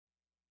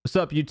What's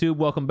up, YouTube?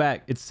 Welcome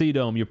back. It's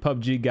C-Dome, your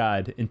PUBG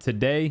guide, and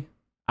today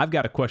I've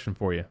got a question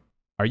for you.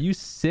 Are you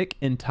sick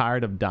and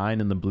tired of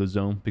dying in the blue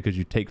zone because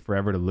you take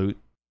forever to loot?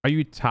 Are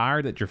you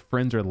tired that your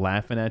friends are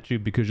laughing at you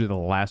because you're the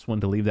last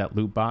one to leave that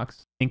loot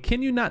box? And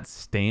can you not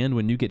stand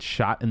when you get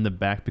shot in the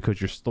back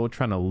because you're still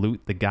trying to loot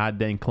the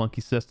goddamn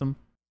clunky system?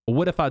 Well,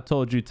 what if I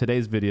told you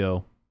today's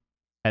video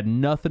had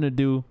nothing to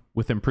do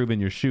with improving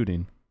your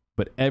shooting,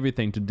 but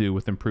everything to do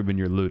with improving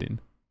your looting?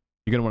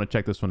 You're going to want to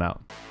check this one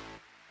out.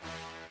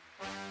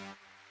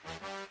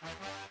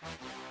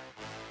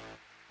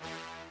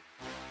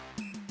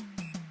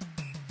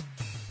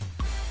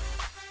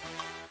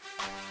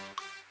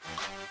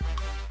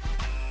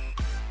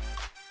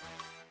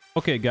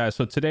 Okay guys,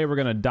 so today we're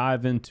going to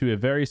dive into a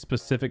very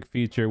specific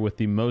feature with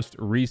the most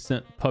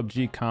recent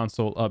PUBG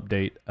console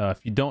update.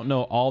 If you don't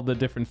know all the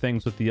different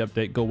things with the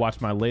update, go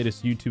watch my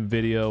latest YouTube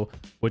video,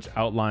 which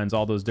outlines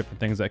all those different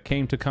things that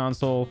came to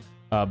console.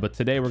 But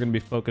today we're going to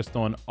be focused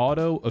on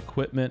auto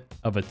equipment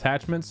of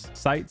attachments,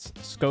 sights,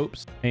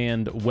 scopes,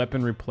 and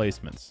weapon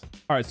replacements.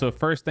 All right, so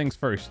first things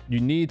first, you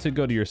need to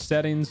go to your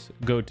settings,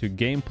 go to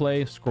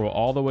gameplay, scroll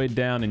all the way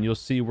down, and you'll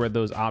see where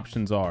those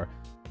options are.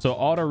 So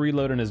auto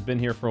reloading has been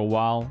here for a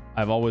while.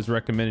 I've always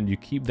recommended you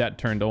keep that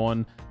turned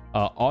on.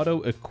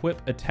 Auto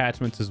equip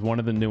attachments is one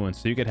of the new ones.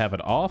 So you could have it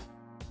off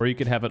or you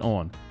could have it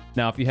on.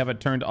 Now, if you have it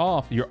turned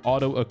off, your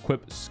auto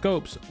equip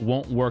scopes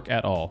won't work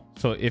at all.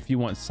 So if you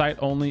want sight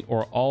only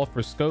or all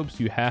for scopes,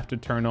 you have to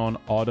turn on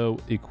auto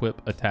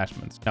equip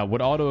attachments. Now,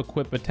 what auto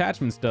equip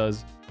attachments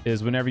does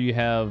is whenever you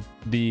have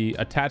the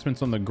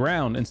attachments on the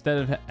ground, instead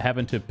of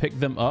having to pick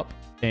them up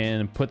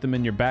and put them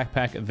in your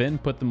backpack, then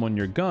put them on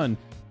your gun,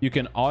 you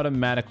can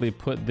automatically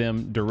put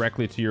them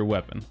directly to your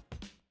weapon.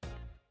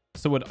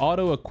 So what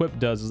auto equip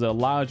does is it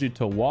allows you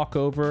to walk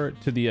over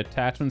to the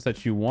attachments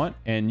that you want,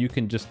 and you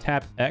can just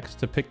tap X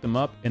to pick them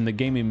up, and the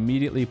game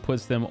immediately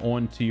puts them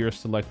onto your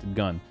selected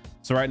gun.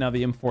 So right now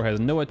the M4 has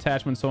no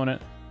attachments on it.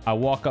 I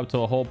walk up to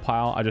a whole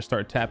pile, I just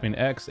start tapping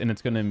X, and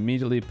it's going to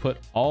immediately put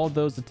all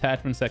those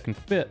attachments that can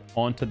fit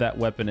onto that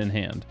weapon in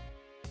hand.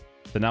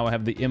 So now I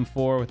have the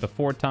M4 with the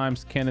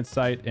 4x cannon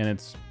sight, and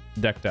it's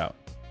decked out.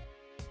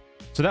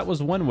 So that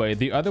was one way.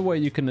 The other way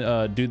you can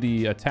do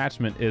the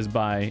attachment is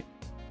by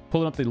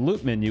pulling up the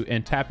loot menu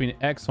and tapping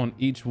X on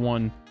each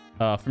one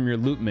from your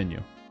loot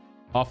menu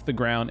off the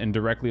ground and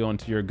directly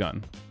onto your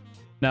gun.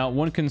 Now,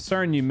 one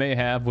concern you may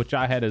have, which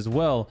I had as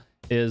well,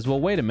 is, well,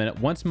 wait a minute.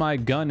 Once my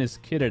gun is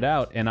kitted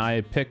out and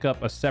I pick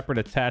up a separate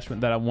attachment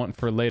that I want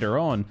for later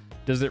on,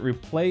 does it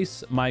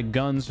replace my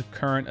gun's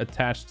current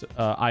attached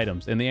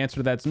items? And the answer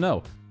to that's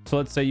no. So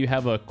let's say you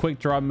have a quick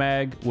draw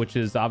mag, which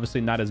is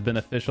obviously not as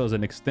beneficial as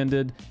an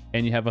extended,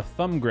 and you have a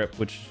thumb grip,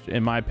 which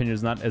in my opinion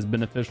is not as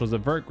beneficial as a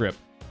vert grip.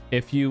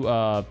 If you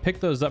pick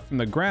those up from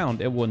the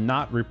ground, it will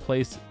not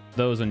replace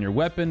those on your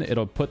weapon.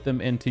 It'll put them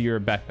into your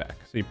backpack.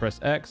 So you press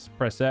X,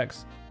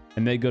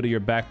 and they go to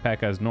your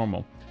backpack as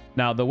normal.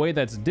 Now, the way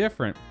that's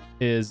different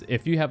is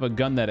if you have a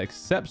gun that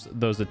accepts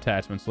those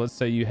attachments. Let's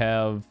say you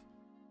have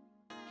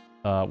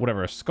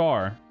a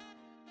SCAR,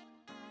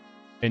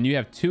 and you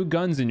have two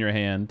guns in your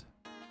hand,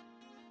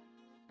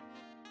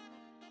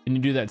 and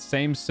you do that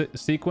same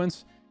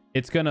sequence,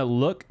 it's going to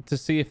look to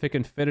see if it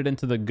can fit it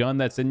into the gun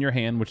that's in your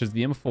hand, which is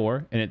the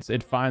M4, and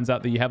it finds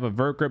out that you have a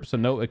vert grip, so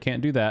no, it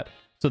can't do that.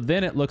 So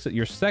then it looks at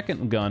your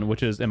second gun,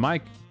 which is, in my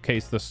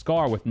case, the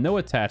SCAR with no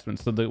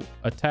attachments, so the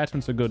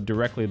attachments will go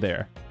directly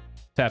there.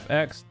 Tap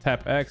X,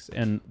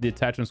 and the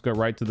attachments go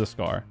right to the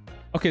SCAR.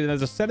 Okay, then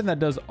there's a setting that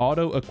does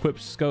auto equip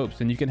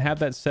scopes, and you can have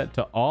that set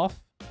to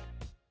off,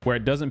 where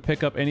it doesn't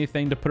pick up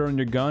anything to put it on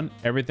your gun.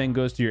 Everything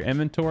goes to your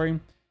inventory.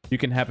 You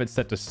can have it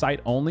set to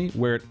sight only,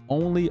 where it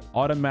only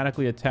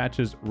automatically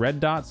attaches red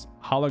dots,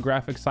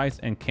 holographic sights,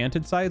 and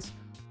canted sights.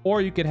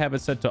 Or you could have it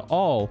set to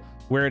all,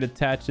 where it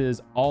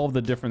attaches all of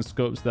the different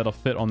scopes that'll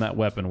fit on that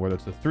weapon, whether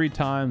it's a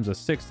 3x, a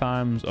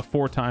 6x, a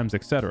 4x,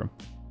 etc.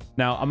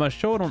 Now, I'm going to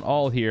show it on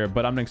all here,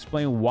 but I'm going to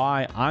explain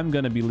why I'm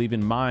going to be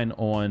leaving mine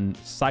on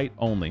sight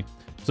only.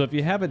 So if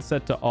you have it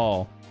set to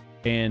all,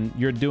 and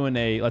you're doing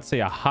let's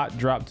say a hot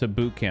drop to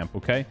boot camp,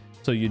 okay?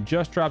 So you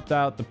just dropped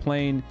out the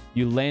plane,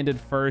 you landed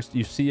first,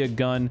 you see a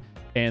gun,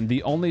 and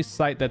the only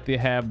sight that they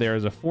have there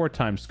is a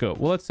 4x scope.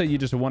 Well, let's say you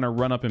just want to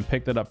run up and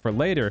pick that up for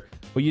later.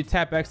 Well, you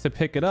tap X to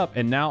pick it up,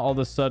 and now all of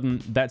a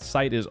sudden that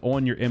sight is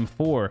on your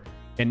M4,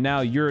 and now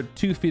you're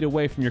 2 feet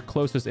away from your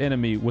closest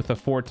enemy with a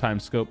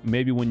 4x scope,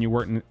 maybe when you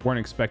weren't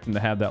expecting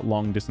to have that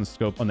long distance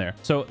scope on there.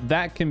 So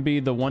that can be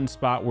the one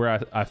spot where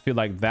I feel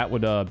like that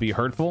would be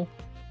hurtful.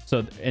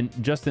 So, and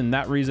just in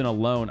that reason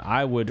alone,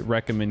 I would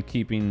recommend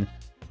keeping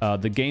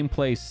the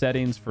gameplay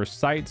settings for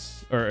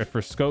sights or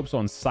for scopes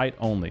on sight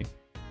only.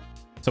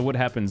 So what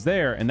happens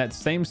there, in that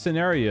same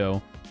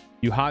scenario,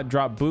 you hot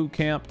drop boot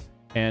camp,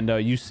 and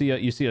you see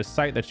a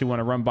sight that you want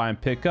to run by and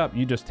pick up.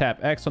 You just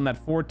tap X on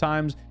that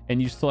 4x,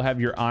 and you still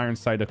have your iron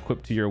sight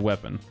equipped to your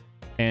weapon.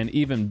 And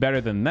even better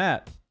than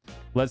that,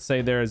 let's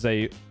say there's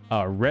a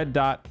red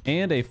dot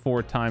and a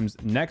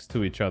 4x next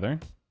to each other.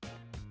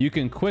 You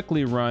can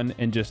quickly run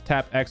and just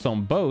tap X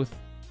on both,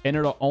 and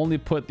it'll only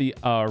put the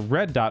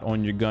red dot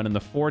on your gun, and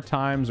the 4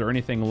 times or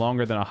anything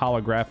longer than a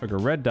holographic or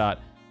red dot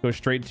goes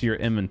straight to your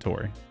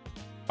inventory.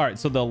 All right,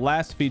 so the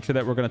last feature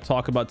that we're going to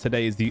talk about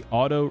today is the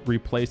auto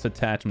replace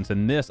attachments,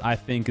 and this I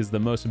think is the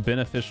most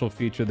beneficial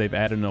feature they've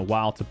added in a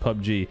while to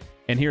PUBG,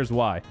 and here's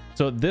why.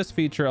 So this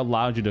feature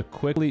allows you to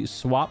quickly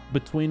swap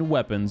between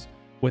weapons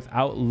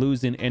without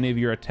losing any of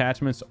your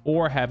attachments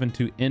or having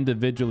to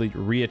individually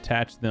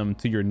reattach them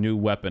to your new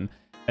weapon.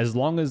 As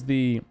long as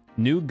the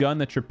new gun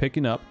that you're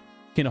picking up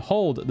can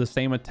hold the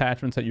same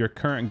attachments that your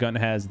current gun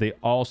has, they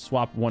all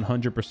swap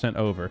 100%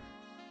 over.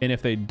 And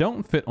if they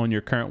don't fit on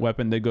your current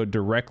weapon, they go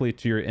directly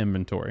to your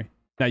inventory.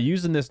 Now,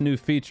 using this new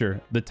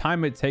feature, the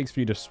time it takes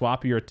for you to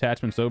swap your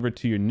attachments over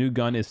to your new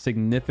gun is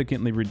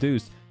significantly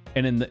reduced.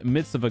 And in the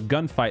midst of a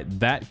gunfight,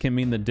 that can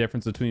mean the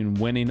difference between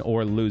winning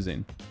or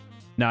losing.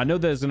 Now, I know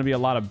there's going to be a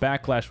lot of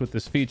backlash with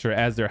this feature,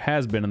 as there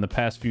has been in the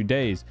past few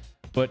days,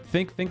 but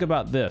think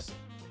about this.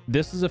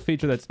 This is a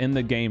feature that's in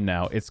the game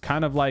now. It's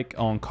kind of like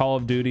on Call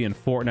of Duty and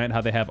Fortnite,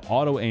 how they have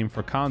auto aim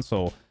for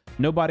console.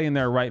 Nobody in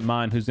their right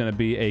mind who's going to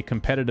be a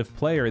competitive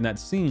player in that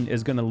scene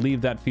is going to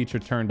leave that feature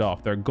turned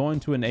off. They're going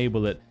to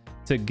enable it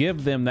to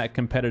give them that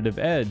competitive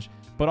edge,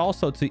 but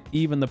also to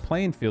even the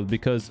playing field,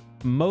 because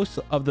most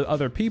of the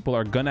other people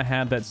are going to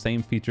have that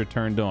same feature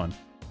turned on.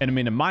 And I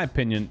mean, in my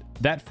opinion,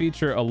 that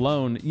feature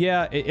alone,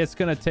 yeah, it's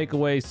going to take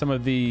away some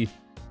of the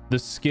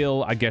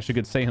skill, I guess you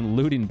could say, in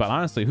looting, but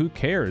honestly, who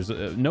cares?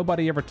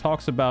 Nobody ever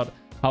talks about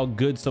how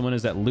good someone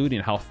is at looting,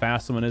 how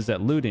fast someone is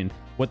at looting.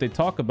 What they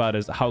talk about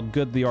is how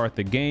good they are at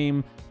the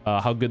game,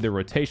 how good their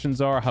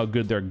rotations are, how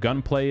good their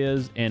gunplay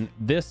is. And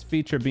this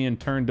feature being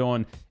turned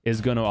on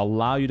is going to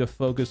allow you to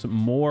focus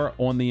more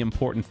on the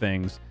important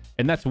things.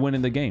 And that's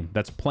winning the game.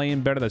 That's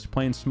playing better. That's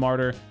playing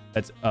smarter.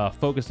 That's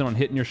focusing on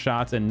hitting your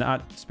shots and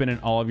not spending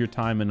all of your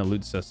time in a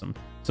loot system.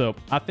 So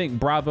I think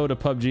bravo to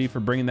PUBG for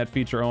bringing that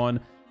feature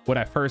on. When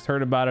I first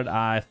heard about it,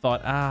 I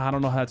thought, I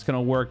don't know how that's going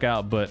to work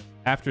out. But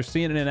after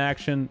seeing it in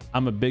action,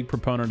 I'm a big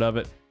proponent of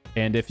it.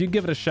 And if you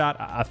give it a shot,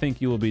 I think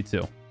you will be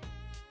too.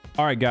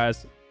 All right,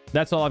 guys,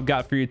 that's all I've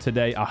got for you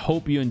today. I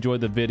hope you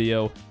enjoyed the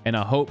video, and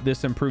I hope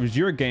this improves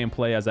your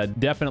gameplay, as I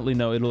definitely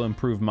know it'll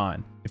improve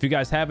mine. If you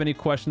guys have any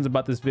questions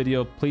about this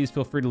video, please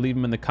feel free to leave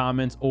them in the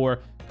comments, or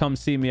come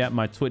see me at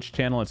my Twitch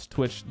channel. It's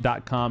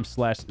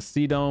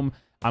twitch.com/cdome.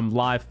 I'm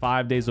live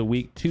 5 days a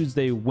week,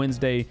 Tuesday,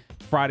 Wednesday,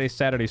 Friday,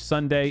 Saturday,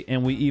 Sunday,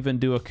 and we even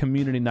do a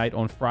community night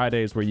on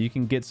Fridays where you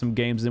can get some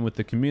games in with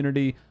the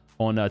community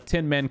on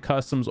 10-man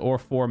customs or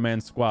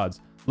 4-man squads.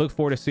 Look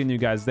forward to seeing you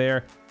guys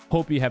there.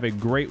 Hope you have a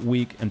great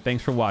week, and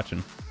thanks for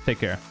watching. Take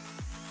care.